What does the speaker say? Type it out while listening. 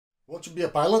Want to be a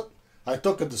pilot? I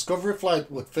took a discovery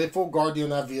flight with faithful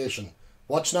Guardian Aviation.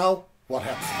 Watch now what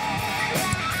happened.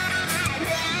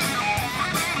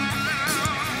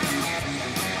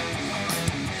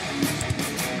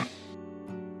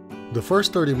 The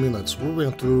first 30 minutes we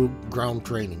went through ground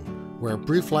training, where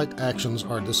pre-flight actions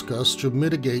are discussed to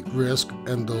mitigate risk,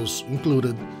 and those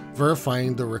included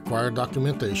verifying the required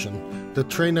documentation, the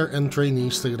trainer and trainee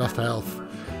state of health,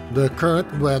 the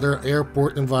current weather,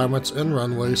 airport environments and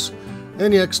runways,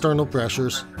 any external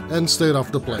pressures, and state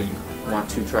of the plane. Want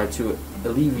to try to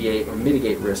alleviate or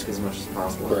mitigate risk as much as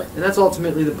possible. Correct. And that's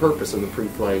ultimately the purpose of the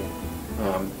pre-flight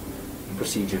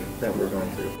procedure that we're going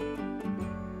through.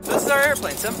 This is our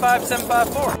airplane,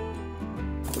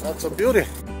 75754. That's a beauty.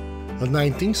 A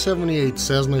 1978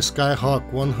 Cessna Skyhawk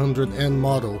 100N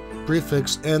model,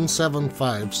 prefixed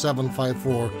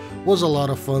N75754, was a lot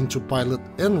of fun to pilot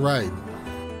and ride.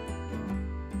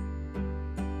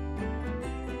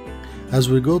 As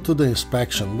we go to the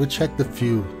inspection, we check the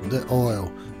fuel, the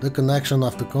oil, the connection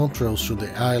of the controls to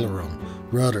the aileron,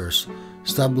 rudders,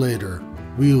 stabilator,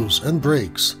 wheels and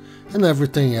brakes, and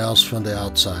everything else from the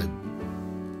outside.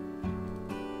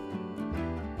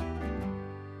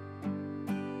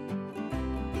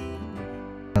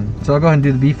 So I'll go ahead and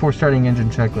do the before starting engine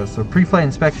checklist. So pre-flight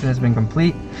inspection has been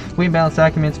complete. Weight and balance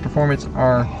documents, performance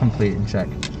are complete and check.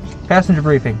 Passenger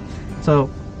briefing. So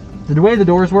the way the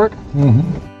doors work.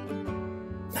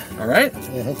 All right.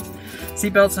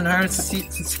 Seatbelts and harnesses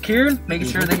secured. Making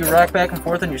sure that you rock back and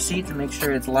forth on your seat to make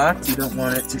sure it's locked. You don't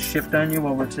want it to shift on you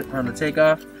while we're on the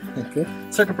takeoff. Okay.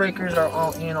 Circuit breakers are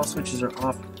all in. All switches are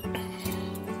off.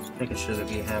 Making sure that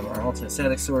we have our alternate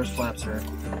static source, flaps are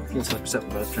fuel slip set,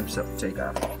 both trim set for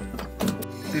takeoff.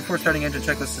 Before starting engine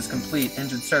checklist is complete.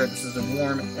 Engine start. This is a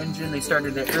warm engine. They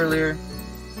started it earlier.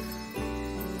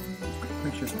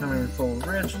 Make sure it's coming in full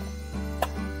rich.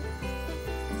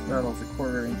 Throttle's a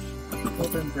 1/4 inch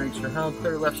open. Brakes are held.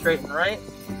 Clear left, straight, and right.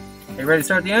 Are you ready to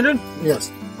start the engine?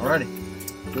 Yes. Alrighty.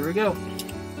 Here we go.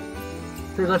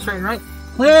 Clear left, straight, and right.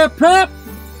 Clear, prep!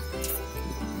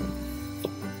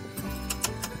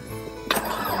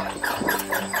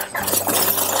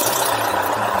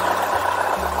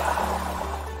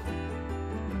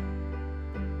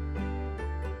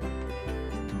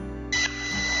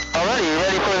 Alright, you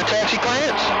ready for the taxi,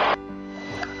 clients?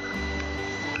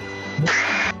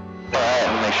 Alright,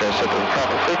 let me make sure I set the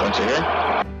proper frequency here.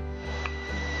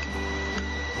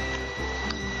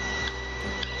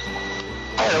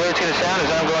 Alright, the way it's going to sound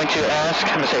is I'm going to ask,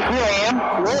 I'm going to say who I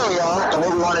am, where we are, and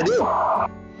what we want to do.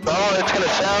 Well, it's going to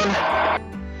sound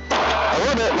a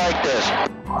little bit like this.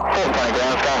 Full flight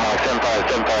ground, Skyhawk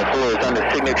 75754 is on the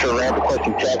signature ramp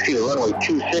requesting taxi to runway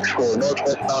 26 for a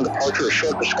northwestbound departure, a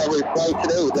short discovery flight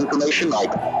today with information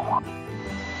like Skyhawk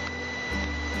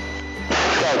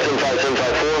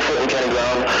 75754 for County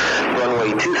ground,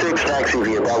 runway 26, taxi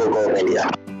via Bravo Golf, India.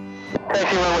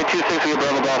 Taxi runway 26 via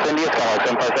Bravo Golf, India,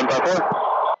 Skyhawk 75754.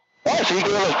 Alright, so you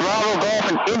gave us Bravo Golf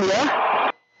in India.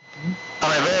 I'm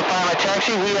going to verify my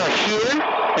taxi. We are here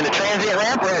in the transient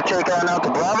ramp. We're going to take on out to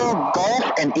Bravo,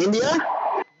 Golf, and India,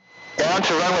 down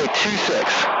to runway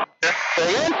 26.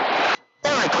 Very good.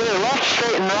 All right, clear left,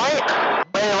 straight, and right.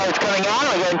 Landing lights coming on.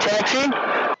 We're going taxi. And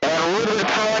a little bit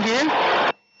of power here.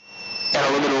 And a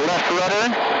little bit of left rudder.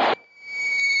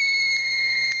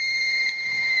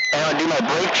 And I'll do my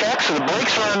brake check. So the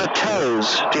brakes are on the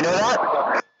toes. Do you know that?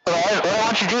 All right, what I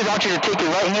want you to do is I want you to take your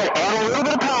right hand, add a little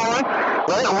bit of power,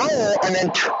 let it roll, and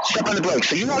then step on the brakes.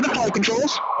 So you have the flight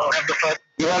controls.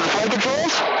 You have the flight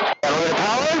controls. Add a little bit of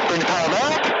power, bring the power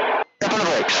back, step on the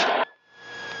brakes.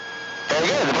 Very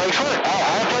good, the brakes work. I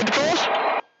have flight controls.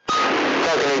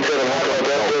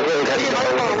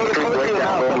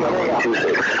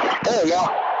 There you go.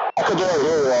 I could do it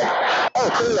really well. Oh,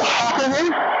 clear the hopper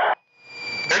here.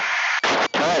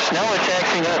 Alright, so now we're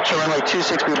taxiing up to runway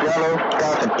 26 with Bravo,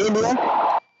 Golf, and India.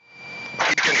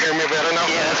 You can hear me better now?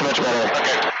 Yeah, that's much better.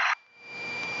 Okay.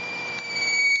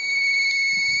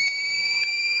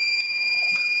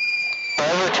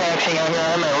 We're taxiing on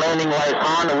here, my landing light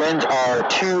on, the winds are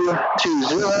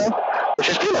 220, which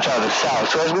is pretty much out of the south.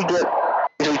 So as we turn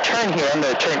here, I'm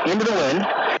going to turn into the wind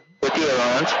with the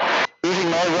ailerons.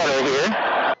 Using my rudder here,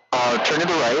 I'll turn to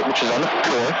the right, which is on the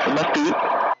floor with my feet.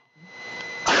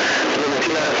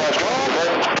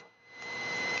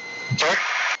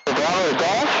 The Bravo to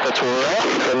Golf, that's where we're at.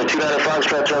 From the 295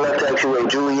 stretch on left taxiway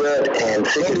Juliet and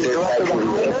 6 is actually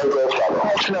no,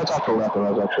 it's off the left of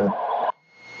us actually.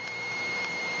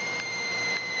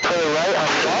 To the right on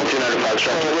the 295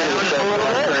 stretch.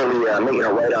 Currently making a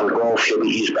right on the Golf, should be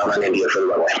eastbound on India for the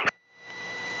runway.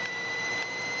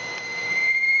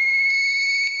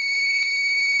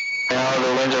 Now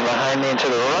the winds are coming behind me and to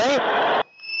the right.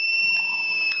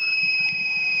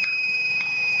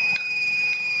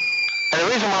 And the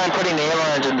reason why I'm putting the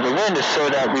ailerons into the wind is so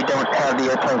that we don't have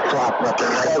the airplane flop left and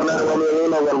right.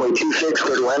 Runway 26,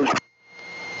 good wind.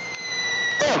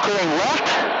 Okay, I'm clearing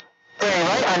left, clearing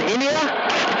right on India.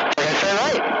 We're going to turn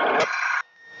right.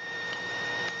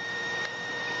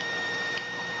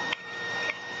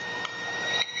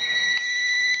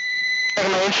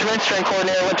 Checking my instruments, turn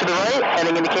coordinator went to the right,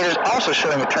 heading indicators also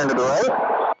showing a turn to the right.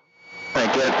 I'm going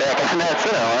to get it back on that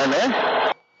center line there.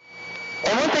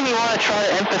 And one thing you want to try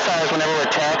to emphasize whenever we're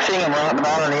taxiing and we're out and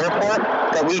about on the airport,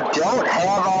 that we don't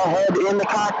have our head in the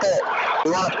cockpit.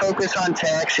 We want to focus on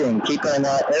taxiing, keeping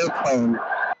that airplane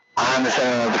on the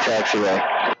center of the taxiway.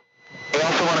 We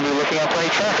also want to be looking out for any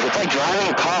traffic. It's like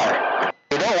driving a car.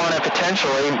 We don't want to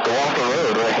potentially go off the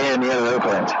road or hit any other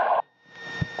airplanes.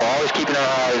 We're always keeping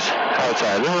our eyes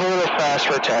outside. This is a little fast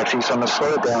for a taxi, so I'm going to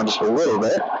slow it down just a little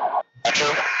bit. Action.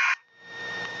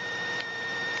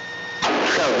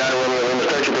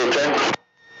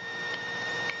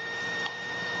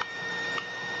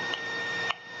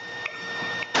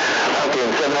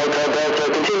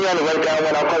 Continue on the right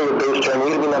downwind. I'll play with base turn. We're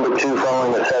going to be number 2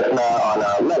 following the Cessna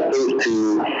on left base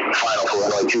to final for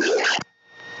runway 26.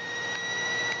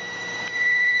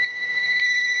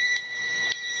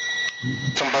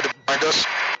 Somebody behind us?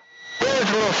 Yeah, there's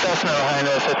a little Cessna behind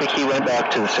us. I think he went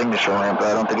back to the signature ramp, but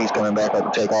I don't think he's coming back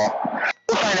up to take off.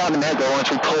 We'll find out in a minute, though, once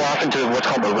we pull off into what's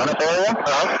called the run-up area.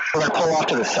 We're going to pull off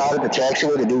to the side of the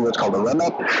taxiway to do what's called the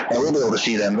run-up, and we'll be able to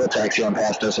see them. They'll taxi on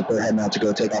past us if they're heading out to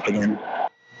go take off again.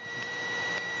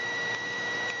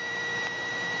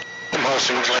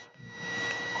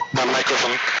 My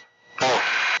microphone. Oh.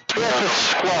 Yeah,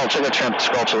 just squelch. I got to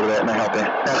squelch a little bit and I help you.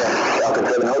 Okay. Falcon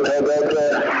 7 Hotel, Delta.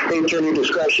 State turn your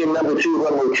discretion. Number 2,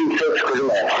 runway 26, clear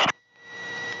left.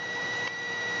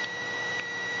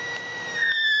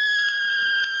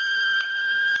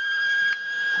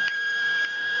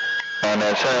 On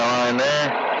that center line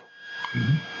there.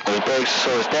 The brakes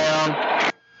slow us down.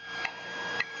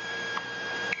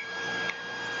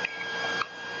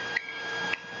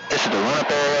 This is the run-up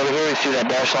area over here. You see where that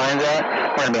dash line's at?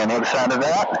 We're going to be on the other side of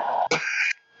that.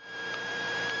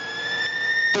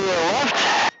 To the left.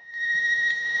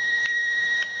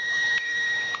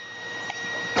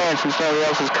 And since nobody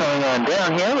else is coming on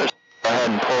down here, let's go ahead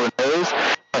and pull the nose.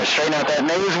 We're going to straighten out that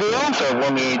nose wheel, so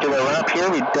when we do our run-up here,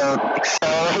 we don't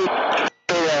accelerate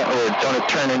or don't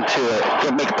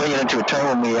bring it into a turn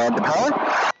when we add the power.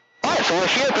 Alright, so we're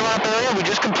here at the run-up area. We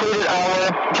just completed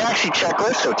our taxi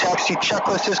checklist, so taxi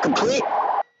checklist is complete.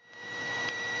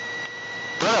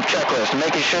 Run-up checklist,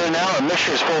 making sure now our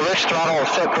mixture is full rich, throttle is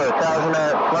set for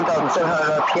 1,700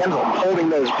 RPM, I'm holding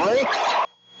those brakes.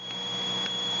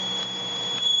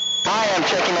 I am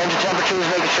checking engine temperatures,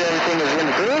 making sure everything is in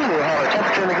the green. We'll have our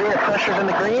temperature in the green, our pressure's in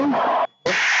the green.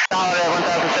 Solid at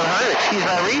 1,700, excuse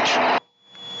my reach.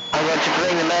 I'm going to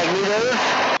bring the magnetos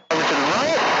over to the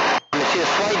right. I'm going to see a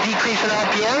slight decrease in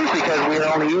RPMs because we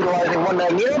are only utilizing one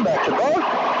magneto, back to both.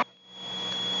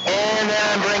 And then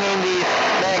I'm bringing the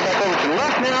mag back over to the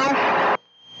left now.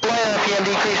 Slight RPM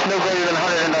decrease, no greater than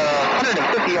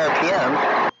 150 RPMs.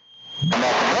 I'm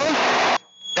back to both.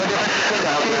 No difference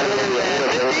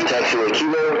between taxiway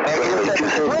Kilo,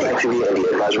 taxiway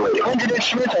India, advisor radio. Engine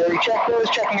instruments, I already checked those,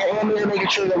 checking our ammeter, making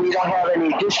sure that we don't have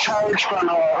any discharge from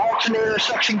our alternator.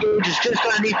 Suction gauge is just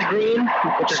underneath the green,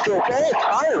 which is still okay. It's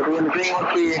fine. We'll be in the green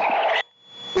once we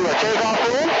do our takeoff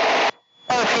in.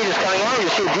 Our feed is coming out.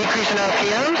 You'll see a decrease in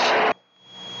RPMs.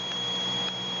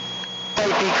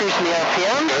 Slight decrease in the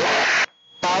RPMs.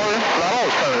 Power throttle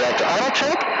is coming back to auto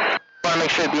check. Want to make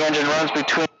sure that the engine runs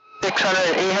between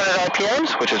 600 and 800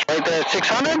 RPMs, which is right there at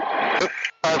 600.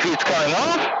 RPM's coming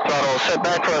off. Throttle is set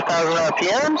back for 1,000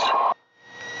 RPMs.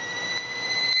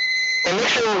 And make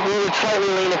sure we would slightly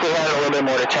lean if we had a little bit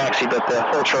more to taxi, but the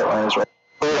full short line is right.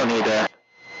 We don't need to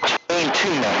lean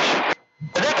too much.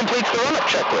 But that completes the run-up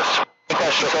checklist. Any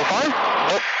questions so far?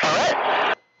 Nope. All right.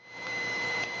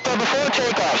 So before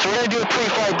takeoff, so we're going to do a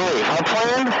pre-flight brief. Our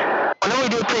plan, whenever we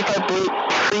do a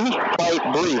pre-flight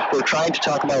brief, we're trying to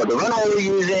talk about what the runway we're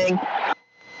using,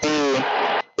 the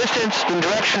distance, the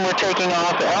direction we're taking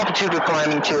off, the altitude we're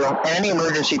climbing to, and any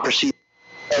emergency procedure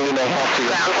that we may have to.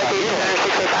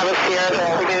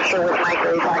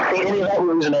 Any of that, we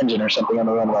lose an engine or something on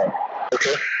the runway.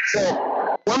 Okay. So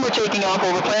when we're taking off,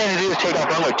 what we're planning to do is take off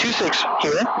runway 26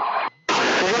 here.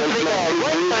 We're going to take a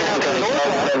right side out to the north.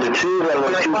 Number 2,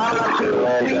 runway 2,500.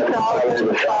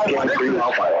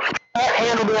 That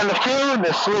hand will be on the 2,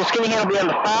 this little skinny hand will be on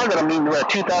the 5, that'll mean we're at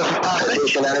 2,500.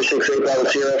 Station 968 by the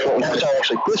 0.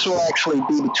 Actually, this will actually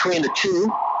be between the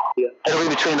 2 It'll be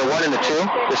between the 1 and the 2,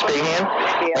 this big hand,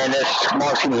 and this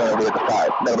small skinny hand will be at the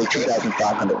 5. That'll be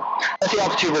 2,500. That's the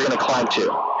altitude we're going to climb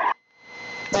to.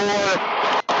 Or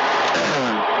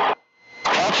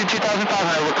altitude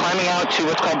 2,500, we're climbing out to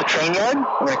what's called the train yard.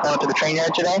 We're going to climb up to the train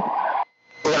yard today.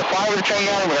 We're going to fly over the train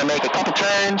yard, we're going to make a couple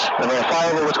turns, then we're going to fly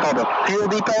over what's called the fuel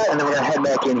depot, and then we're going to head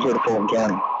back in here to Fulton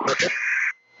County. Okay.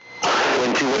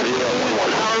 Wind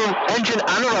 210. Engine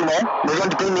on the runway. We're going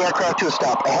to bring the aircraft to a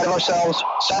stop ahead of ourselves,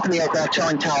 stopping the aircraft,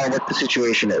 telling tower what the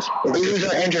situation is. If we lose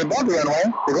our engine above the runway,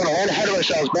 we're going to hold ahead of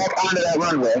ourselves back onto that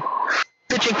runway,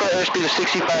 pitching for airspeed of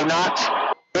 65 knots.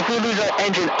 If we lose our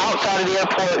engine outside of the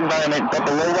airport environment, but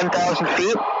below 1,000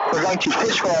 feet, we're going to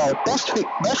pitch for our best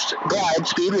glide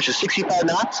speed, which is 65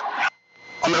 knots.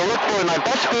 I'm going to look for my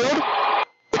best field,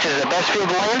 which is the best field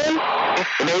to land in.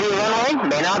 It may be a runway,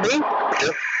 may not be.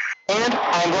 And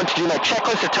I'm going to do my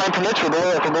checklist if time permits. If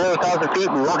we're below 1,000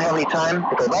 feet, we won't have any time.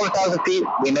 If we're above 1,000 feet,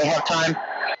 we may have time.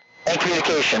 And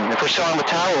communication. If we're still on the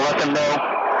tower, we'll let them know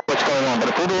what's going on. But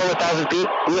if we're below 1,000 feet,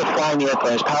 we are flying the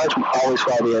airplane. As pilots, we always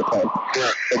fly the airplane.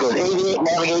 Yeah. It goes aviate,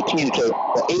 navigate, communicate.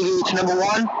 Well, aviate's number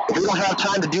 1. If we don't have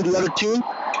time to do the other 2,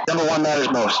 number 1 matters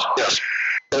most. Yes.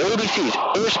 The ABCs,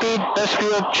 airspeed, best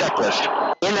field, checklist.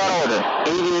 In that order.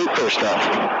 Aviate first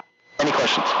off. Any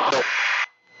questions? No.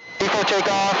 Before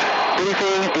takeoff,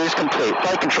 briefing is complete.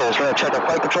 Flight controls. We're going to check our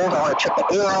flight controls. I want to check my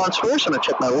ailerons first. I'm going to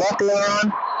check my left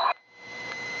aileron.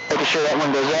 Making sure that one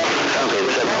goes up. Okay,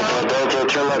 the second one. Delta,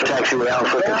 turn left, taxi with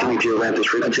Alpha, continue to land this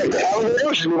frequency. Check the elevator,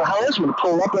 which is going to be behind us. I'm going to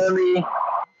pull up on the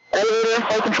elevator,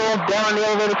 flight control, down on the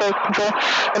elevator, flight control.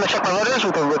 I'm going to check my rudders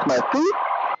with my feet.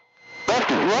 Left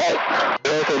and right.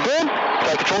 Okay, good.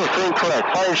 Flight control is fully correct.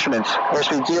 Flight instruments.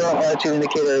 Airspeed 0, altitude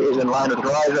indicator is in line with the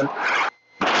horizon.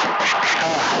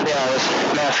 Yeah, this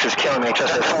mask is killing me.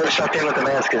 Just a fire instructor with the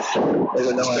mask is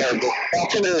annoying.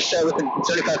 Altimeter is set within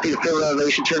 35 feet of field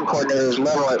elevation. Turn coordinator is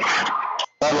level,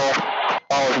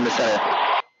 always in the center.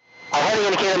 Our heading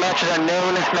indicator matches our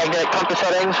known magnetic compass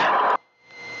settings.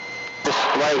 Just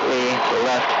slightly to the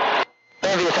left.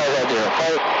 Ambient size at 0.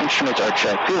 Flight instruments are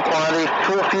checked. Fuel quantity,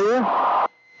 full fuel.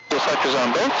 Fuel selectors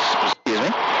on both. Excuse me.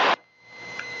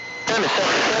 Time is set.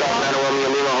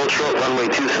 Hold short, runway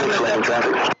 26, land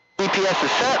traffic. GPS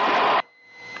is set.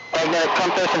 Magnetic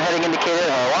compass and heading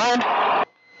indicator are aligned.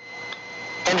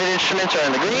 Engine instruments are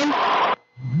in the green.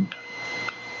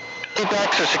 Seat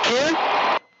backs are secure.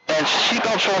 And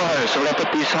seatbelt shoulder harness. So we're going to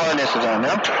put these harnesses on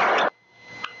now.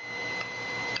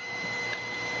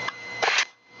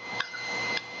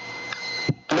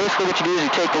 And basically what you do is you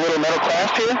take the little metal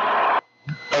clasp here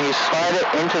and you slide it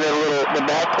into the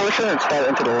back portion and slide it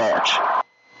into the latch.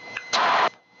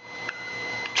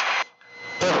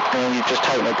 And you just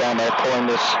tighten it down by pulling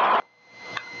this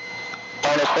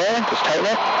harness there. Just tighten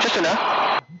it. Just enough.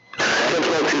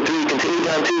 10-12-2-3, continue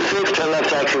down 26, turn left,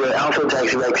 taxi right Alpha,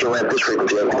 taxi right to land this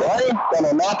frequency. Alright, got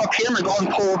a map up here. We're going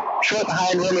pull short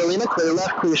behind Romeo Lima, clear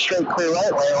left, clear straight, clear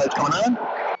right, where lights coming on.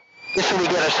 This is when we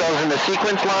get ourselves in the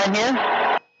sequence line here.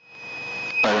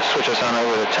 Let's switch us on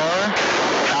over to the tower. 9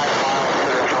 miles to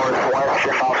the northwest,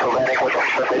 and also landing with a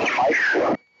surface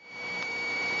mic.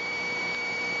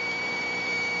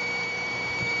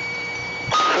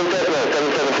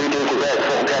 773 Quebec,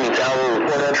 Fulton County Tower,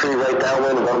 report entry, right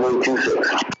downwind, runway 26.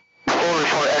 Full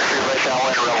report entry, right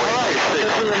downwind, runway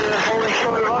 26.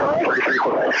 33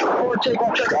 Quebec. Forward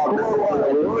takeoff, check out.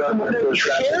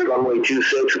 Traffic, runway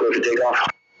 26, go to takeoff.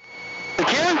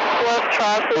 Secure. Left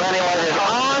traffic. Landing light is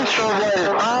on, strobe light is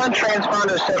on,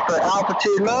 transponder set for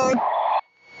altitude mode.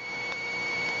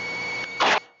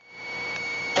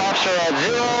 Flaps are at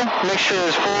 0, mixture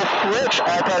is full rich,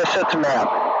 iPad is set to map.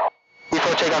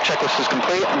 Before takeoff checklist is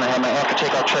complete, I'm going to have my after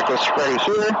takeoff checklist ready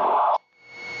here.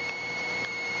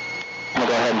 I'm going to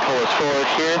go ahead and pull this forward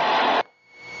here.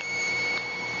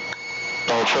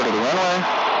 Hold short of the runway.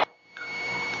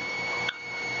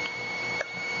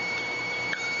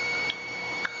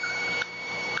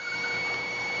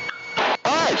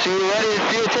 Alright, so you ready to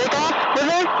do a takeoff with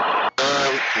me?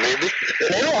 Maybe.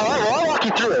 Maybe? Alright, well I'll walk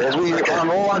you through it as we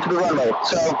roll onto the runway.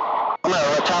 So, I'm going to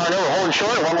let tower know we're holding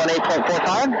short at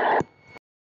 118.45.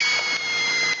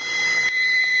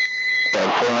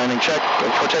 Full landing check,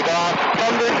 before takeoff.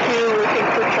 Number 2, looking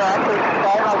for traffic,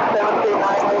 Skyhawk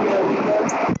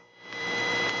 739,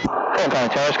 Fulton County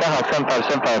Tower, Skyhawk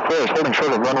 75754 is holding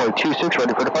short of runway 26,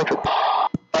 ready for departure.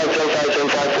 75754,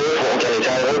 Fulton County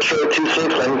Tower, hold short 26,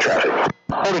 landing traffic.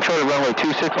 Holding short of runway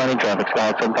 26, landing traffic,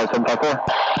 Skyhawk 75754.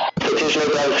 Petition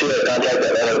contact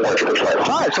at that departure for flight.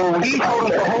 Alright, so we told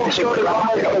us to hold short of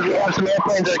runway because we have some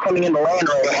airplanes that are coming in to land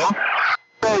right now.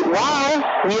 So while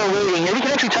we are waiting here, we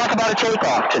can actually talk about a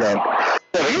takeoff today.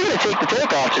 So if you're going to take the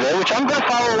takeoff today, which I'm going to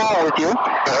follow along with you,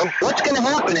 what's going to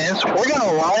happen is we're going to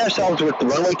align ourselves with the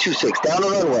runway 26 down the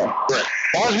runway. Right.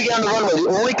 As long as we get on the runway, the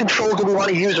only controls that we want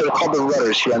to use are called the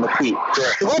rudders here on the feet.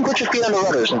 Correct. So go ahead and put your feet on the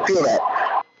rudders and feel that.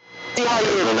 See how you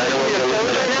use your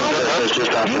toes right now? Use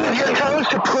your toes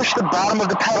to push the bottom of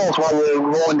the pedals while we're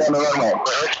rolling down the runway.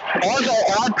 As I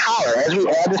add power, as we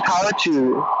add this power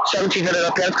to 1700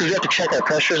 RPMs, because we have to check our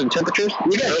pressures and temperatures,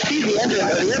 you got to see the engine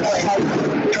of the airplane how you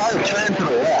try to turn to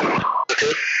the left.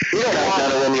 Okay. We don't want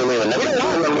to when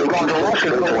we're going to left to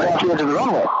the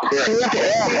runway. Yeah. So you have to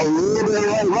add a little bit of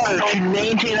right rudder to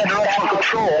maintain that directional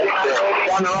control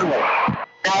on the runway.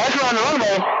 Now, as we're on the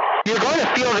runway, you're going to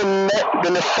feel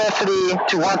the necessity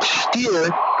to want to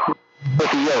steer with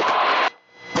the yoke.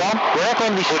 Well, we're not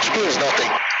going to be... Which means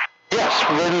nothing. Yes,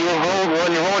 when you're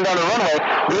rolling down the runway,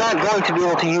 we aren't going to be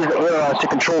able to use the ailerons to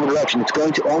control the direction. It's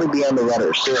going to only be on the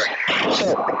rudders. Right.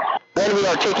 So, when we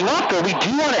are taking off, though, we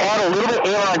do want to add a little bit of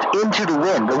ailerons into the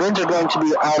wind. The winds are going to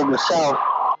be out of the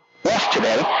southwest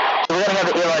today. So we're going to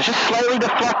have the ailerons just slightly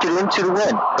deflected into the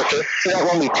wind. Okay. So that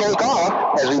when we take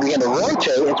off, as we begin to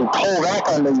rotate, as we pull back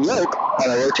on the yoke, on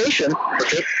a rotation, the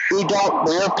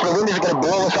wind is going to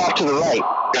blow us off to the right.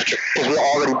 Gotcha. Because we'll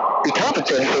already be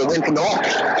compensating for the wind from the left.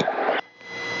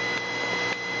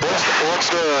 What's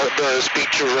the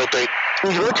speed to rotate?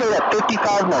 We rotate at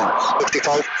 55 knots.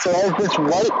 55? So as this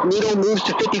white needle moves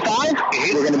to 55,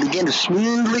 we're going to begin to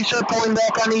smoothly start pulling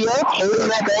back on the yoke, holding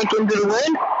that bank into the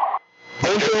wind.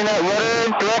 Maintaining that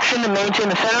rudder direction to maintain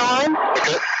the center line.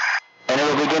 Okay. And then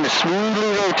we'll begin to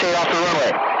smoothly rotate off the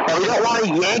runway. Now we don't want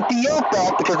to yank the yoke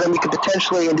back because then we could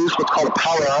potentially induce what's called a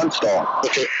power on stall.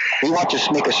 Okay. We want to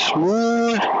just make a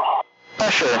smooth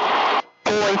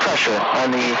pulling pressure on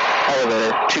the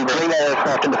elevator to bring that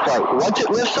aircraft into flight. Once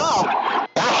it lifts off,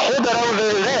 we'll hold that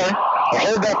elevator there, or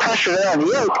hold that pressure there on the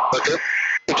yoke to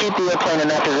keep the airplane in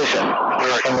that position.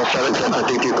 Right. And we'll start it. I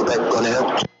think you go back on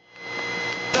ahead.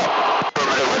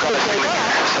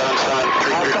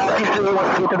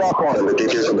 Keep it up on it. The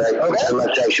details are back. Okay.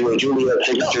 Left taxiway, Julia,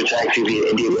 signature taxi via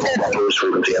Indian Golf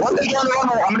frequency. Once we get on the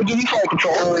runway, I'm going to give you flight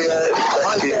control. India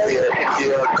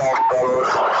Golf Bravo,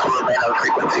 remain on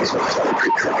frequency, so it's on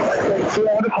frequency. So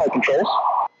I have the flight controls.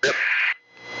 Yep.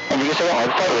 And you can say, I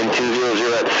have flight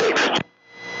 200 at 6.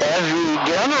 As we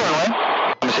get on the runway,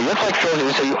 I'm going to say you have flight controls, and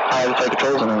you say I have flight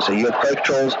controls, and I'm going to say you have flight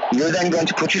controls. You're then going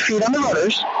to put your feet on the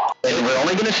rudders. And we're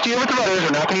only going to steer with the rudders.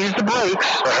 We're not going to use the brakes.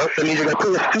 That means you're going to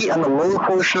put your feet on the lower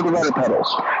portion of the rudder pedals.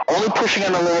 Only pushing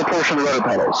on the lower portion of the rudder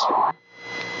pedals.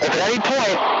 If at any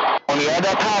point, when you add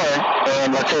that power,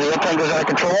 and let's say the airplane goes out of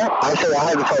control, I say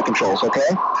I have the flight controls, okay?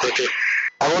 Okay.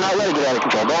 I will not let it get out of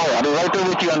control. Don't worry, I'll be right there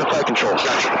with you on the flight controls.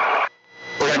 Gotcha.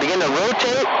 We're going to begin to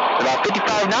rotate about 55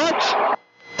 knots.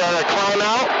 Then we're going to climb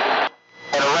out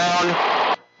at around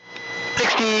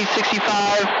 60, 65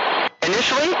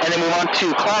 initially, and then we want to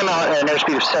climb out at an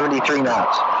airspeed of 73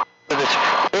 knots. So this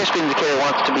airspeed indicator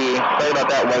wants to be right about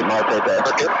that white mark right there.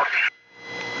 Okay.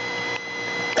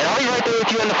 And I'll be right there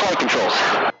with you in the flight controls.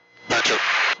 Gotcha.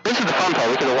 This is the fun part.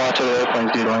 We get to watch other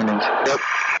airplanes do landings. Yep.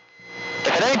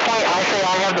 If at any point I say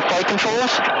I have the flight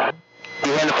controls,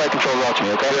 you hand the flight controls out to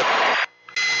me, okay? Yep.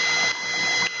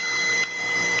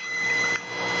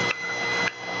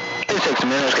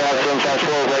 Minutes, got it,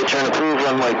 754, right turn approved,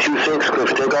 runway 26, clear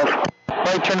for takeoff.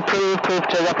 Right turn approved, clear for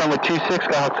takeoff, runway 26,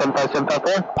 got it,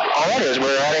 75754. Alright, as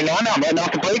we're adding on now, I'm letting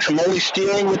off the brakes, I'm only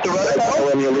steering with the rudder pedal.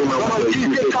 Runway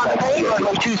 26 on the plate,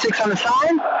 runway 26 on the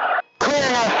sign.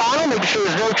 Clearing our funnel, making sure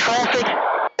there's no traffic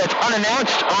that's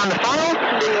unannounced on the funnel.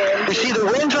 We see the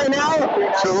winds right now,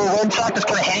 so the little wind sock that's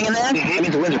kind of hanging there. That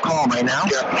means the winds are calm right now.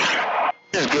 Yeah.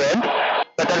 This is good.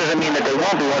 But that doesn't mean that they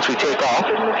won't be once we take off.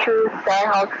 We're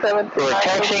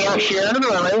taxiing out here under the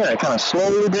runway. We're going to kind of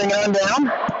slowly bring it on down.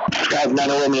 Sky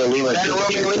 901 Lima.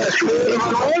 901 Lima.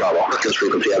 This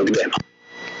frequency. Have a good day. I'm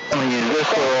going to use this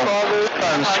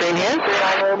little screen here.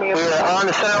 We're on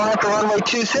the center line for runway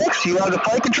 26. You have the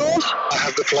flight controls? I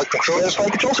have the flight controls. You have the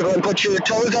flight controls. So go ahead and put your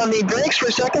toes on the brakes for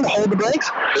a second to hold the brakes.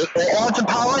 Add some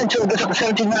power until it gets up to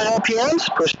 1700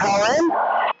 RPMs. Push power in.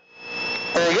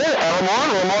 Very good. A little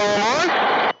more.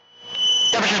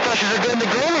 Temperatures, pressures are good in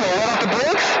the green. We'll let off the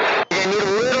brakes. You're going to need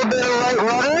a little bit of right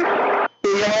rudder.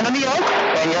 Put your hand on the yoke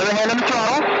and your other hand on the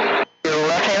throttle. Your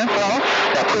left hand on the throttle.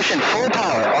 Now push in full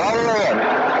power all the way in.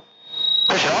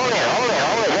 Push it all the way in. Go.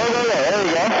 There we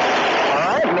go. All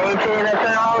right. Maintain that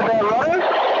center line with that rudder.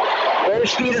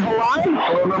 Airspeed is aligned.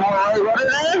 A little bit more right rudder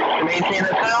there. Maintain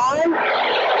that center line.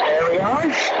 There we are.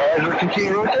 As we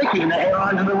continue to rotate, keeping that air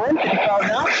onto the wind, 55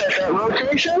 knots, set that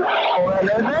rotation, hold that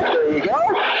nose up, there you go.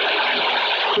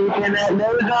 Keeping that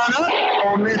nose on up,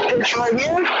 holding this pitch right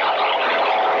here.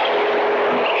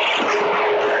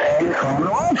 You're climbing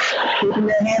along, keeping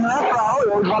your hand on the throttle.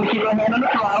 You always want to keep your hand on the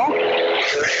throttle.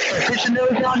 So pitch the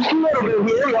nose down just a little bit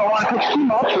here. You don't want to pitch too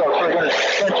much, or else we're going to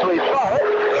essentially start it.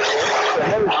 The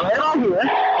nose right on here.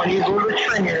 We're going to use a little bit of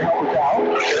trim here to help us out.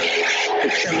 The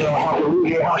trim will help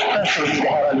alleviate how much pressure we need to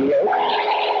have on the yoke.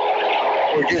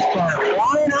 We're just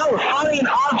flying out. We're finding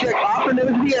an object off the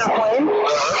nose of the airplane. We're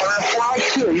going to fly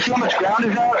to it. You see how much ground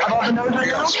is out above the nose right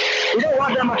now? We don't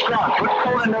want that much ground. Let's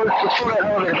pull that nose, let's pull that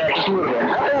elevator back just a little bit.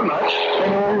 Not that much.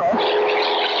 Maybe a little less.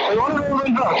 We want to roll the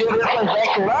wings up. See the airplane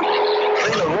back to left?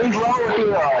 Bring the wings level with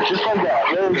the just like that.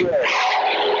 Very good.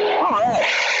 All right.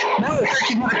 Now we're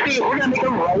searching for the feet. We're going to make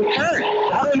a right turn.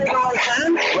 So how do we make a right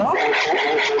turn? Well,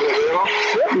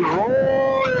 we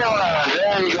roll it around.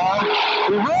 There you go.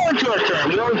 We roll into a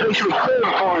turn. We always make sure we clear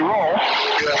before we roll.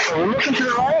 So we're looking to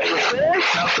the right. We're clear.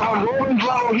 Now someone rolling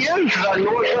level here. This is our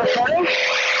lower first setting.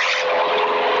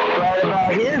 Right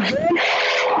about here. Good.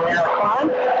 We're in our climb.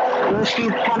 The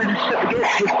speed's kind of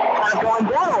just kind of going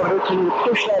down a little bit, so you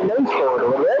push that nose forward a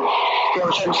little bit. You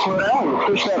want to try to slow down, you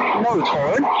push that nose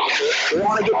forward. We don't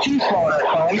want to get too slow in our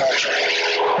climb.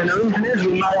 And the reason is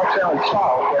we might accidentally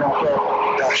stall.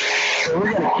 So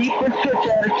we're going to keep this pitch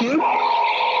attitude.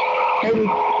 Maybe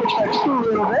pitch back just a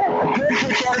little bit. A good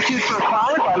pitch attitude for a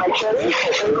climb, if I might show you.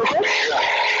 I'll show you real quick.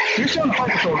 You're showing the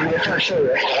flight controls, I'm trying to show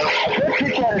you. A good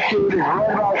pitch attitude is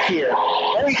right about here.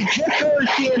 Then you can just barely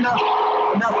see enough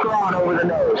ground over the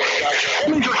nose. That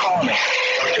means we're climbing.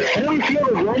 And then you feel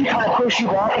the wind kind of push you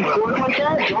back and forth like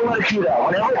that, don't let it do that.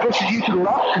 Whenever it pushes you to the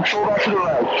left, control back to the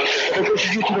right. If it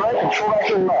pushes you to the right, control back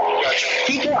to the left.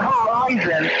 Keep that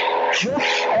horizon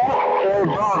just at or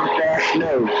above that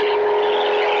nose.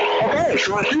 Okay,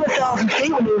 so we're 3,000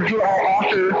 feet. We're going to do our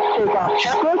after takeoff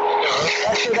checklist.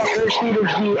 That takeoff airspeed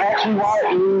is the XY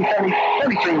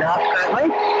 73 knots currently.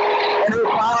 And the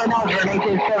climb right now is an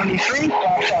 1873.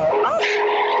 Flaps are up.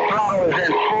 Throttle is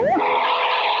in full.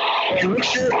 And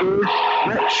mixture is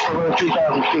rich for over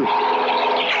 3,000 feet.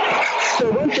 So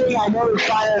one thing I know is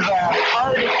kind of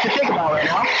hard to think about right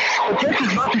now, but just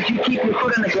as much as you keep your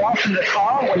foot in the gas in the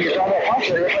car when you're driving a bus,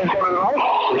 the airplane's going to the right,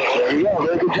 there you go,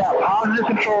 very good job. Positive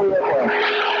control of the airplane.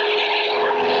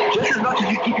 Just as much as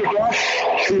you keep your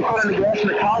foot in the gas in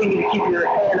the car, you need to keep your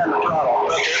hand on the throttle.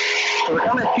 So we're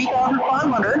coming at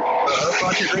 3,500. So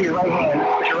let's just bring your right hand.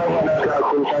 Put your right hand on the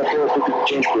throttle.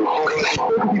 Change cruise.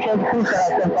 You change cruise to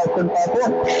 75754.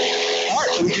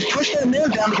 Alright, so we just push that nose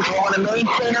down because we want to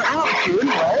maintain our altitude,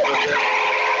 right?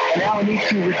 And now we need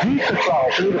to reduce the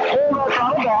throttle. So we need to pull that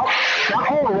throttle back, not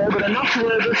all the way, but enough to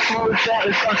where this slows down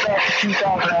and comes back to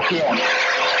 2,000 RPM.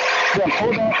 Then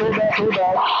pull back, pull back, pull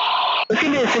back. This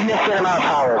can be a significant amount of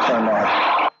power from there.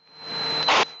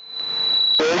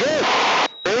 Very good.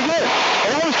 Very good.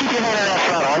 And always keep your hand on that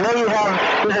throttle. I know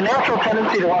there's a natural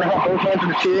tendency to want to have both hands on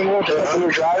the steering wheel when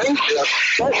you're driving,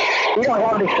 but we don't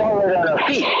have an accelerator on our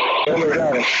feet when you're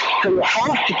driving. So you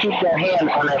have to keep that hand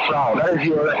on that throttle. That is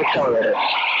your accelerator.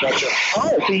 Gotcha. All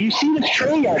right, so you see this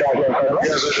train yard out there, right?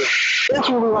 Yes, I do. That's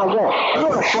where we want to go. We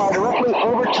want to fly directly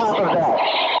over top of that.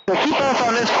 So keep us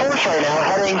on this course right now,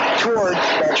 heading towards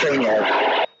that train yard.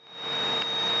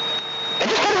 And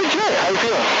just kind of enjoy it. How you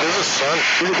feeling? This is fun.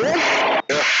 Is it good?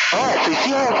 Yeah. Alright, so you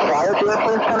see how quiet the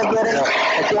airplane's kind of getting?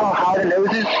 And see how high the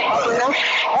nose is up right now?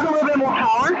 Add a little bit more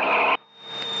power.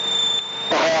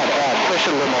 Push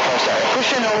it a little more power, sorry.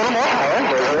 Push in a little more power.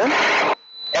 Very good.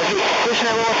 As you push in a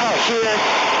little more power, you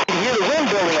can hear the wind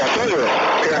building up, don't you?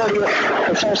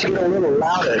 It starts to get a little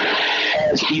louder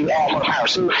as you add more power.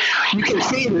 So you can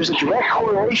see there's a direct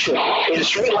correlation in a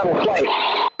straight level flight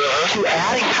to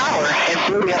adding power and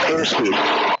building up airspeed.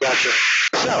 Gotcha.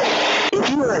 So, if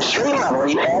you are at straight level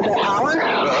and you add that power,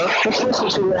 let's listen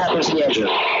to what happens to the engine.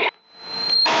 The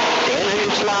engine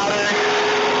gets louder.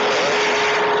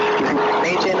 You can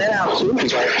maintain that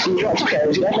altitude. See, that's okay.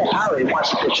 As you add that power, it wants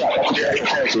to pitch up. That's a direct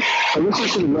tendency. So let's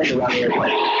listen to the wind around the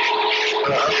airplane.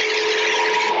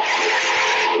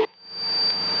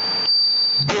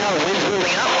 See how the wind's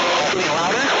moving up? It's getting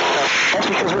louder? That's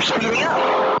because we're speeding up.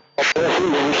 If we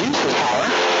reduce this power,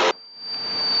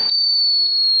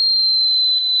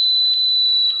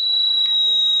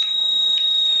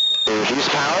 reduce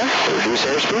power, reduce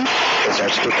airspeed, it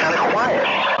starts to get kind of quiet.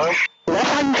 So that's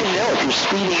how you can know if you're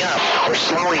speeding up or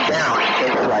slowing down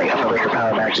in flight. I'm going to bring your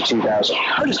power back to 2,000.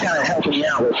 I'm just kind of helping you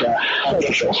out with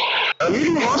officials. You're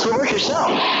doing most of the work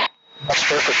yourself. That's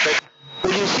perfect.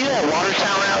 When you see that water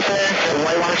tower out there, the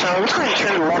white water tower, let's go ahead and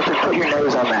turn to the left and put your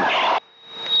nose on that.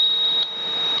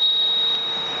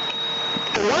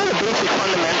 So one of the basic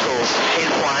fundamentals in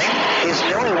flying is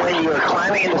knowing when you are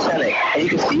climbing and descending. And you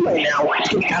can see right now it's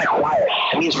getting kind of quiet.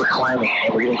 It means we're climbing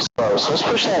and we're getting slow. So let's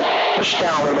push it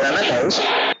down a little bit on the nose.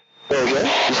 Very good.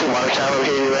 You see water tower over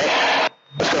here to your right?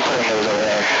 Let's go put our nose over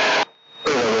there.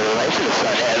 Put it over the right to the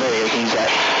sun. Yeah, there you go. Use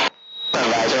that sun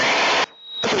visor.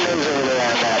 Put the nose over there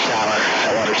on that tower,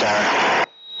 that water tower.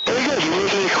 Very good. You're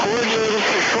making a coordinated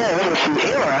control with the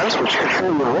ailerons, which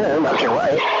control your roll left and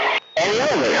right, and the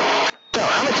elevator. So,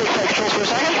 I'm going to take flight controls for a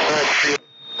second.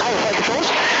 I have flight controls.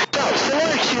 So,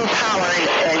 similar to power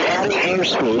and adding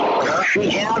airspeed, we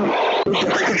have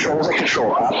different controls that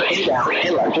control up and down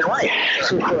and left and right.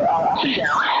 So for up and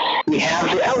down, we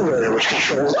have the elevator, which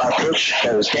controls our pitch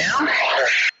goes down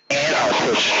and our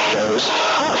pitch goes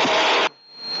up.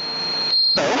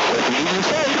 So, if we need to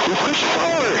descend, we push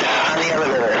forward on the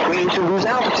elevator. If we need to lose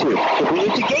altitude, if we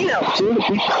need to gain altitude,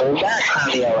 we pull back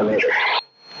on the elevator.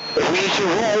 If we need to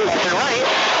roll left and right,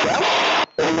 well,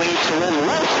 if we need to roll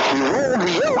left, we roll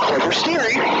the yoke like we're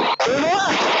steering to the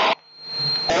left.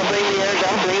 That'll bring the air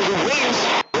down, bring the wings,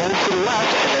 roll to the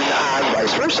left, and then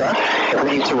vice versa. If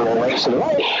we need to roll wings to the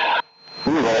right,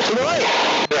 we roll to the right.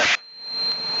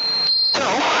 So,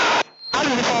 how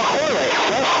does this all correlate?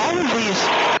 Well, all of these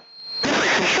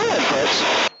different control inputs,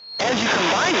 as you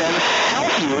combine them,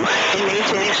 help you in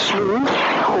maintaining smooth,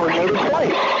 coordinated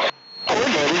flight.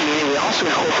 Coordinated meaning we also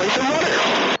incorporate the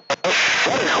rudder.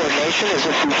 Rudder coordination is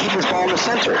if we keep this ball in the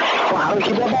center. Well, how do we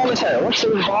keep that ball in the center? Let's say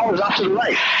the ball is off to the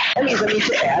right. That means I need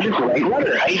to add the right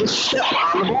rudder. I need to step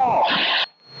on the ball.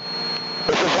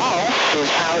 If the ball is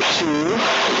out to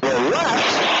the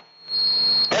left,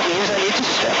 that means I need to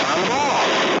step on the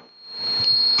ball.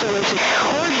 So it's a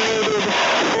coordinated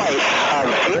flight of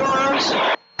ailerons,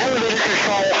 elevator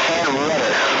control, and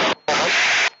rudder.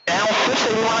 Now, let's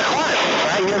say we want to climb.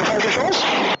 Right? You have the flight controls?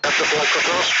 That's the flight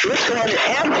controls. Let's go ahead and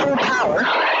add full power,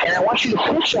 and I want you to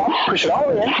push up, push it all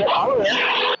in, get all in.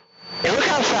 And look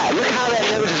outside. Look how that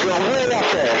nose is going way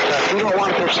up there. We don't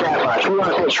want to push that much. We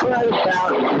want to push right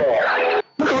down there.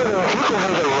 Look where the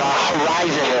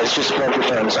horizon is just above your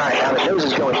nose. All right, now the nose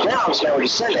is going down, so now we're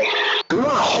descending. We want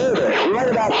to hold it right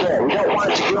about there. We don't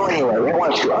want it to go anywhere. We don't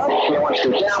want it to go up. We don't want it to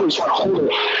go down. We just want to hold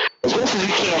it as best as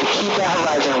we can to keep that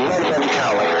horizon right above the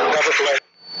cowling.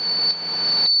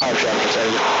 All right, Travis,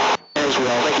 as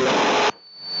well. Thank you.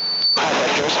 Hi,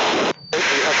 Vectors. You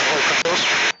have the flight controls?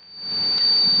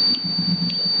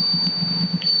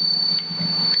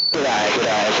 Good eye for the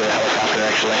helicopter,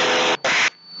 actually.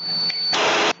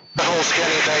 The whole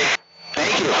scanning thing.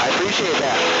 Thank you, I appreciate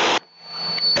that.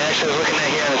 And actually, I was looking at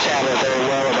here on the tablet, they're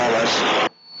well above us.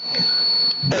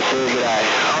 That's a really good eye.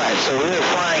 Alright, so we are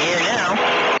flying here now.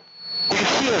 You can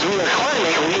see as we are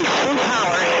climbing, we need full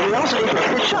power, and we also need to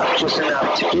pitch up just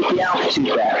enough to get the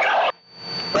altitude back.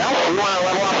 Well, we want to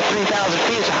level off at 3,000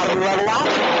 feet, so how do we level off?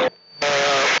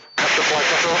 Have the flight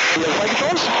control. You have flight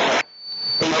controls?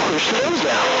 And you push the nose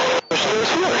down. Push the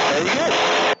nose forward. Very good.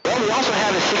 Well, we also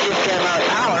have a significant amount of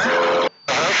power,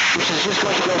 which is just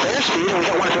going to go with airspeed, and we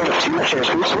don't want to build up too much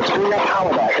airspeed, so let's bring that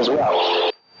power back as well.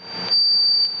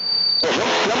 So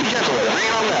don't be gentle with it.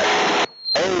 Bring it on back.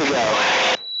 There we go.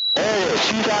 There it is.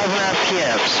 2,000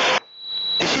 RPMs.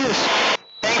 You see this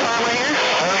tank farm right here?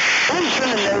 Why don't you turn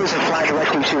the nose and fly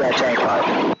directly to that tank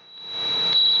farm?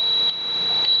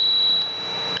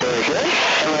 Very good.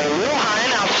 And we're a little high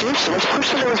in altitude, so let's push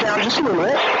the nose down just a little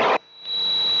bit.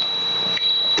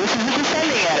 This is the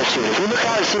descending attitude. If we look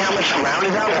out and see how much ground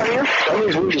is out in front of you, that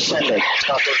means we're descending.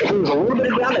 If there's a little bit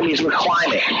of ground, that means we're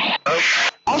climbing.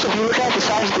 Also, if you look at the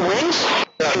size of the wings,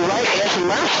 to the right and to the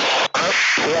left,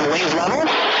 we have wings level.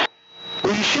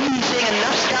 Well, you should be seeing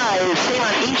enough sky, the same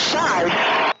on each side,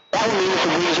 that will mean that the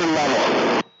wings are level.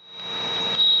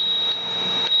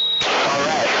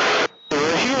 Alright, so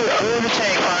we're here over the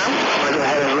tank farm. I'm going to go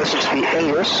ahead and listen to the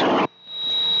Aviation.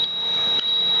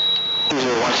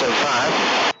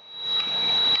 20175.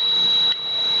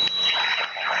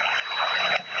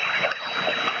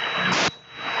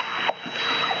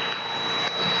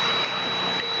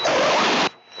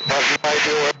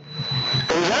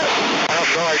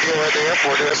 Where the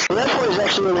airport is. The airport is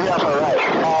actually over here on the right.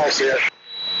 Oh, I see it.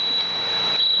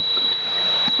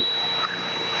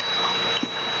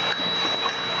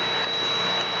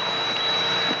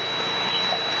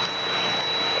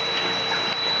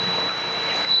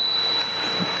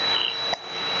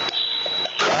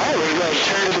 Alright, we're going to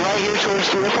turn to the right here towards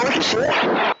the airport. You see it?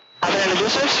 Out there in the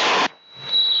distance?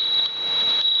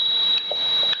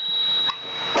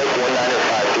 Like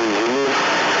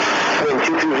 19530.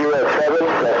 2207,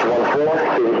 that's 14,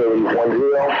 indicating 10,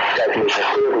 calculation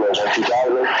clear, below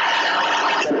 12,000.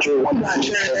 Temperature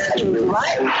 190,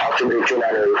 right? Altimeter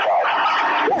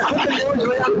 2985. Yeah, put the nose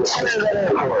right up the center of that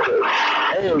airport.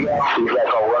 There you go. You've got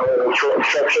all runway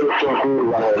instructions to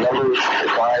include runway numbers,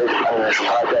 supplies, uninitial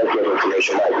contact, and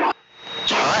information like.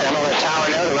 Alright, I'm going to let Tower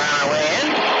know that we're on our way in.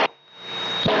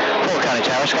 Full County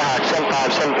Tower, Skyhawk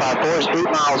 75754 is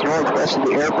 8 miles northwest of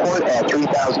the airport at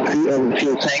 3,000 feet over the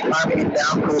fuel tank. Army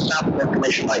down, full stop with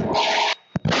information light.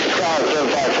 Skyhawk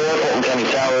 754, Fulton County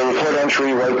Tower, report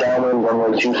entry right downwind,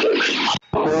 runway 26.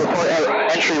 We'll report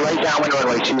entry right downwind,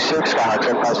 runway 26, Skyhawk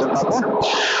 75754.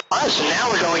 Alright, so now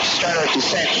we're going to start our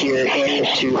descent here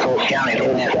into Fulton County.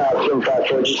 Skyhawk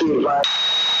 754, just be advised.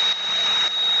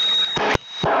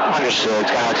 Understood,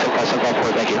 Skyhawk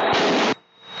 75754, thank you.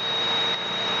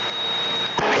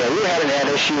 Okay, we were having that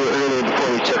issue earlier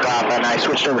before we took off, and I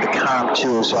switched over to COM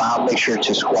 2, so I'll make sure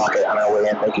to squawk it on our way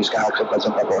in. Thank you, Skyhawk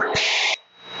 754.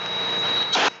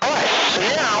 Alright, so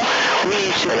now we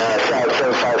need to... Skyhawk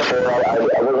 754,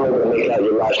 I wasn't able to make out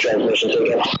your last transmission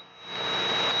ticket.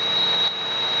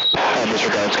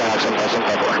 Disregard, Skyhawk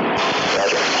 754.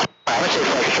 Roger. Alright, I'm going to take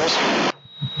flight controls.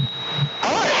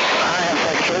 Alright, I have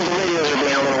flight controls. The radios are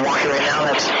being a little wonky right now.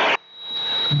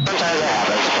 Sometimes that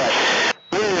happens, but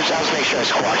I'll just make sure I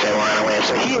squawk that we're on our way in.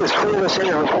 So he was clearing us in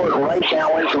to report right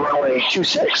downwind for runway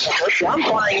 26. So I'm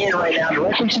flying in right now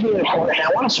directly to the airport, and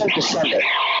I want to start descending.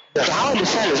 So how I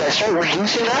descend is I start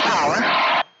reducing that power.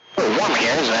 A little warm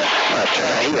here, isn't it?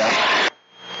 Here you go.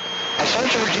 I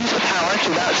start to reduce the power to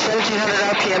about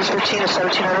 1,700 RPMs, 15 to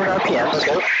 1,700 RPMs.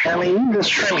 Okay. And I'm going to use this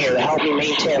trim here to help me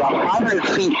maintain about 500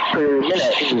 feet per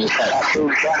minute.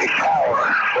 Absolute traffic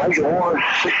power. Roger 1,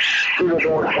 6 through the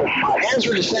door. My hands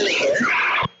are descending here.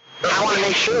 I want to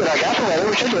make sure that I got the weather,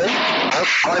 which I did. I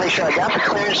want to make sure I got the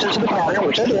clearance into the pattern,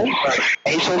 which I did.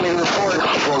 And he told me to report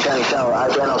Fulton County Tower. I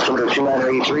ran out from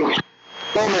 2983.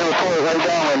 Told me to report right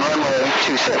downwind runway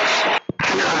 26.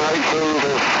 Right through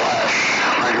the flash.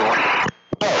 Ranger 1.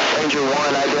 Oh, Ranger 1,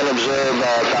 I did observe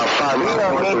about 5 miles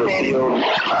north of the field.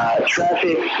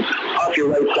 Traffic off your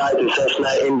right side to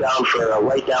Cessna inbound for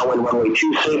right downwind runway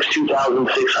 26,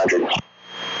 2,600.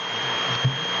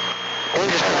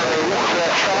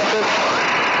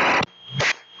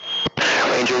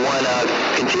 Ranger 1,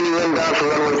 continue inbound for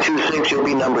runway 26. You'll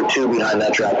be number 2 behind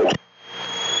that traffic.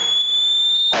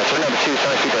 Alright, so number 2 is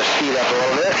trying to keep our speed up a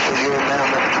little bit. So you're now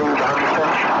number 2 behind the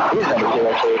truck? He's number 2,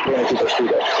 actually. We're going to keep our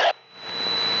speed up.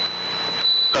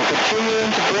 So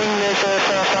continuing to bring this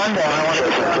aircraft on down. I want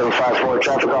to 754,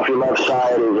 traffic off your left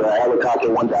side is helicopter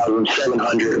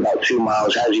 1,700, about 2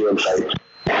 miles. Has you in sight.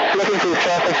 Looking through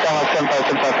traffic, Skyhawk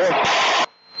 75754.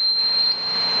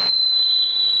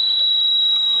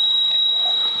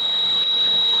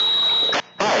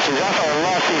 He's off our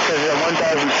left because at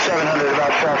 1,700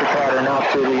 about traffic pattern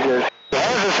altitude. He goes, he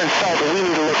has us in sight, but we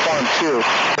need to look for him too.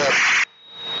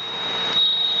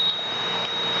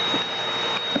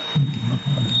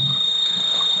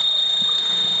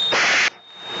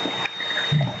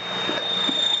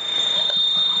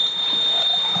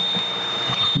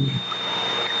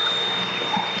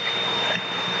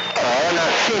 I'm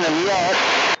not seeing him yet.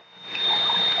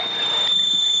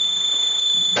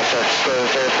 Slow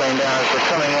this airplane down as we're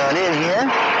coming on in here.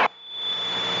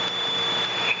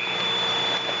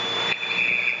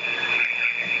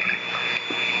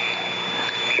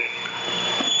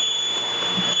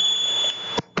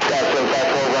 Skyhawk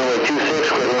 754, runway 26,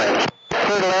 clear to land.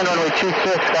 Clear to land, runway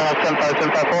 26, Skyhawk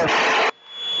 75754.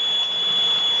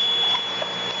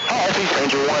 Alright,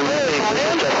 Ranger 1, ready.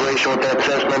 Separation with that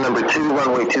Cessna number 2,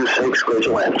 runway 26, clear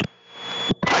to land.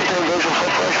 Engagement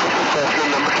separation with Cessna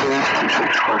number 2,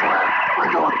 26, clear to land.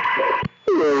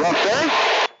 We're up there.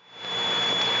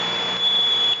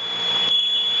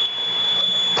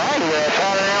 Alright, we're at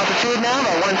pattern altitude now,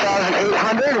 about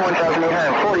 1,800 to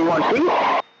 1,841 feet.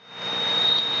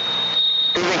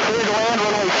 We've been cleared to land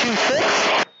runway 26.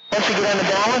 Once we get on the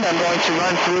downwind, I'm going to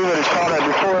run through what is called a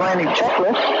before landing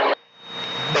checklist.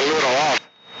 A little off.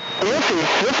 You'll see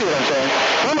what I'm saying.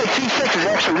 Runway 26 is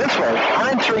actually this way.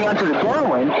 I'm entering onto the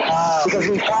downwind because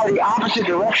we follow the opposite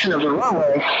direction of the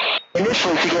runway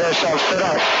initially to get ourselves set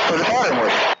up for the pattern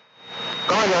work.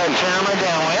 Going to go ahead and turn on my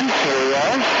downwind. Here we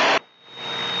are.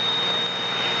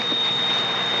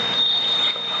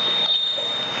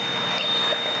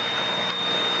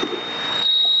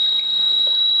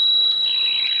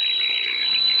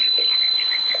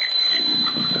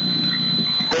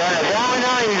 We're on a downwind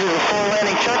now. Using the full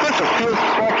landing checklist. So fuel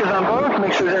inspectors on both.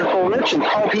 Make sure they're full rich and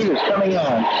top heat is coming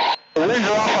on. The winds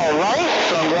are off our right,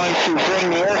 so I'm going to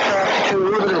bring the aircraft to a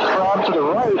little bit of prod to the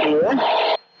right here.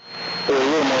 Get a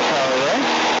little more power there.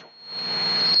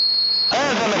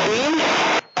 Hands on the beam.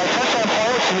 My touchdown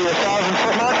power to be 1,000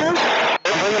 foot markers.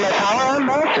 Bringing my power on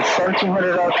back to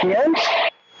 1,700 RPMs.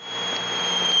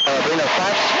 Bring the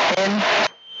flaps in.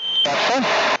 Flaps in.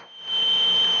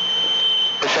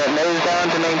 Push that nose down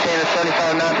to maintain a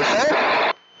 75 knot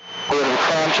descent. We're going to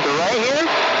climb to the right here.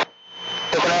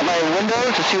 Looking out my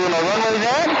windows to see where my runway's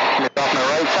at. And it's off my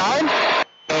right side.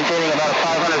 Maintaining about a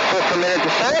 500 foot per minute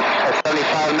descent at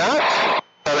 75 knots.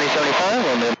 70, 75, a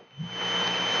little bit.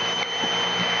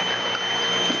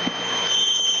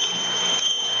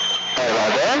 Right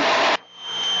about there.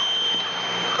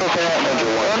 Looking at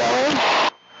engine 1 runway.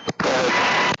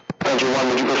 Engine 1,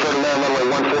 would you prefer to land runway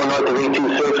 14 north of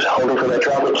 826, holding for that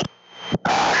traffic?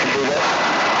 I can do that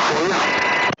for you.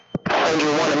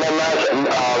 Engine 1 and then last,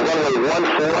 runway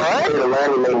 14, right. To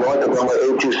land remain north of runway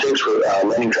 826 for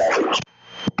landing traffic.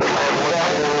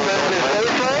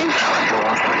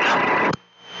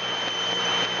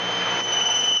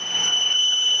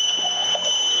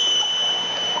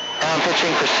 I'm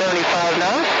pitching for 75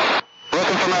 knots.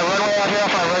 Looking for my runway out here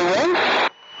off my right wing.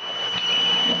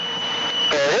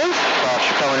 There it is. Flaps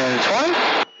are coming in at 20.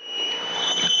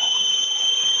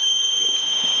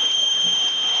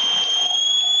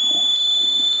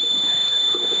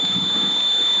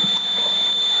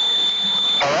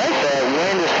 Alright, the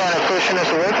wind is kind of pushing us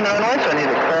away from the runway, so I need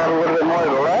to climb a little bit more to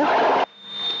the left.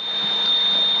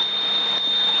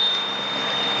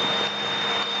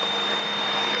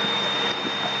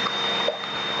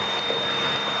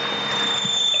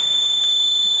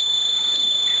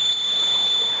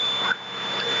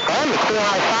 Alright, we're clear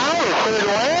high final, we're clear to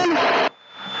land.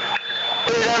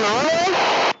 Clear down the runway.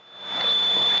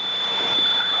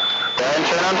 Go ahead and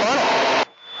turn on final.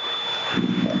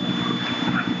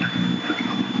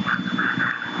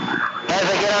 As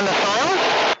I get on the final,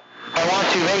 I want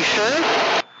to make sure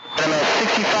that I'm at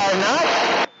 65 knots.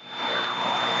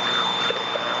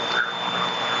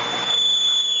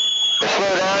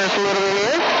 Slow down just a little bit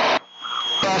here.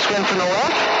 Crosswind from the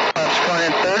left. Flaps coming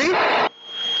in 30.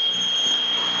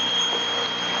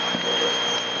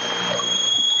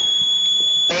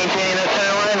 Maintaining that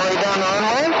center line right down the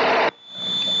runway.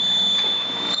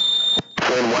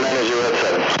 Wind 190 at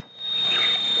 7.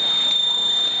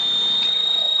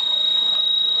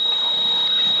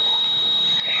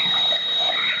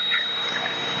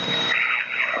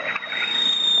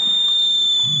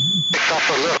 Stop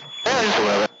for a little. Yeah, just a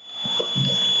little bit.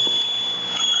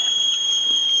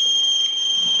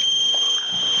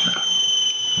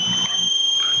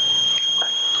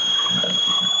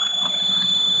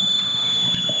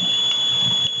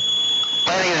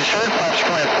 Landing is assured, flaps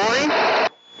coming at 40.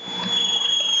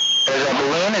 There's that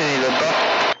balloon, and I need to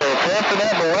prepare for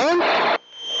that balloon.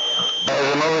 As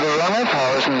I'm over the runway,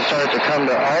 power is going to start to come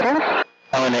to idle.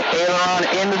 I'm going to aileron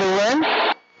into the wind.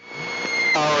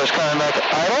 Power is coming back to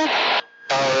idle.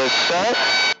 Power is set.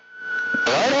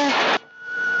 Idle.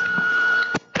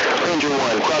 Ranger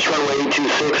 1, cross runway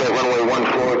 826 at runway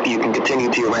 14. You can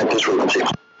continue to your ramp this frequency.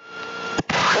 Okay,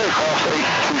 cross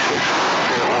 826.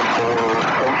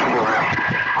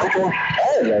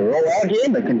 Okay, roll out here,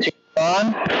 but continue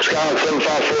on. Skyline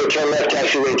 754, turn left,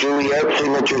 taxiway Juliet,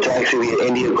 signature taxi via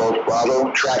India Golf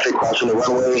Bravo, traffic crossing the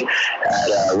runway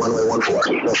at runway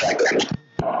 14, no factor.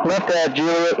 Left at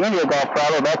Juliet, India Golf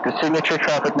Bravo, back to signature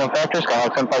traffic, no factor,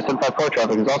 Skyline 75754,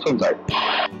 traffic is also in sight.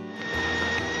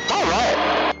 Alright.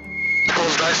 That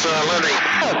was nice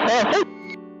landing.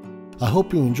 I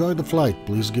hope you enjoyed the flight.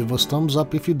 Please give us thumbs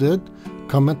up if you did,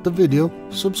 comment the video,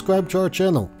 subscribe to our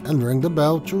channel, and ring the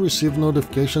bell to receive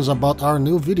notifications about our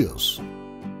new videos.